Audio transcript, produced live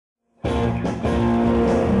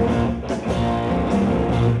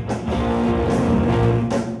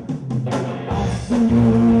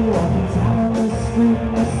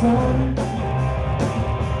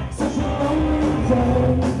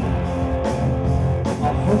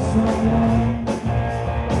someone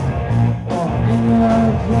or in your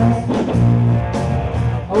dress.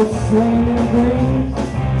 Oh, saving grace,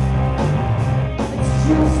 it's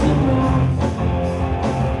just enough.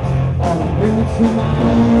 I'll bring it to my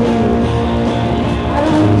knees. I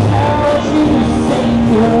don't care what you say,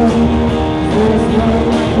 girl. There's no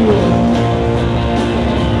fear.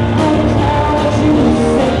 I don't care what you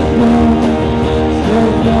say, girl. There's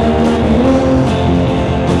no fear.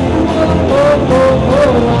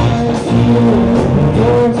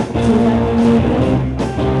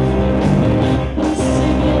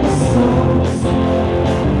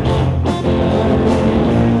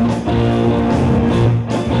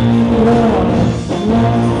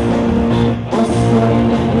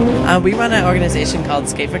 We run an organization called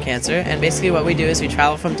Skate for Cancer, and basically what we do is we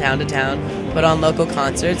travel from town to town, put on local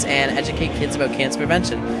concerts, and educate kids about cancer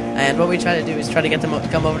prevention. And what we try to do is try to get them to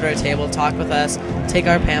come over to our table, talk with us, take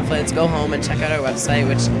our pamphlets, go home and check out our website,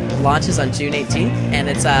 which launches on June 18th. And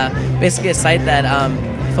it's basically a site that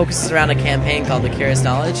focuses around a campaign called The Curious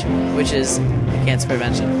Knowledge, which is cancer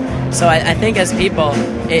prevention. So I think as people,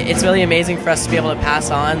 it's really amazing for us to be able to pass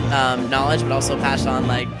on knowledge, but also pass on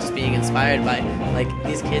just being inspired by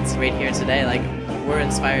these kids right here today. We're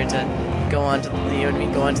inspired to go on to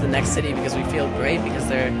go on to the next city because we feel great because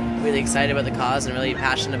they're really excited about the cause and really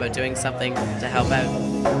passionate about doing something to help out.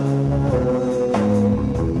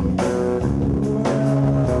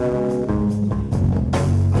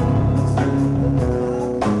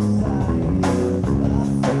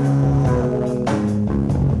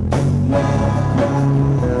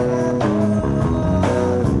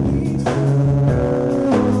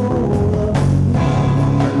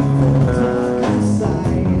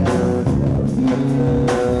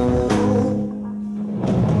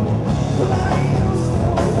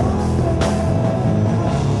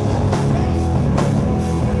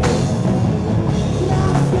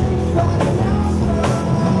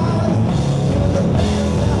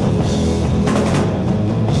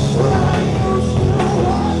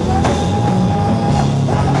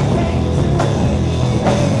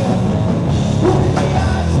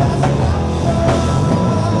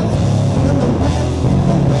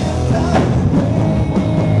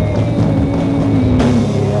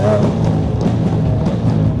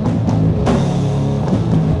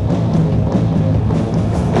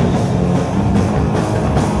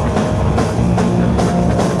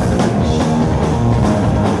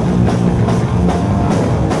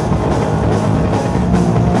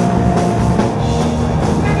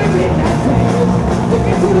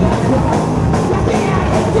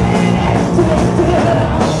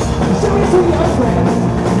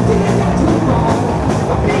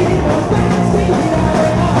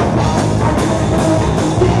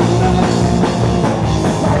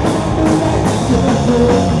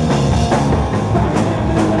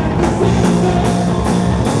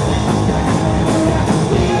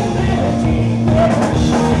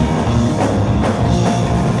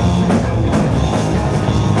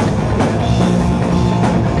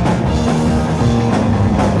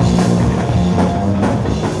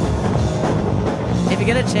 If you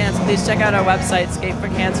get a chance, please check out our website,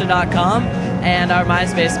 skateforcancer.com, and our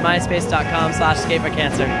MySpace,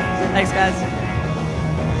 myspace.com/skateforcancer. Thanks, guys.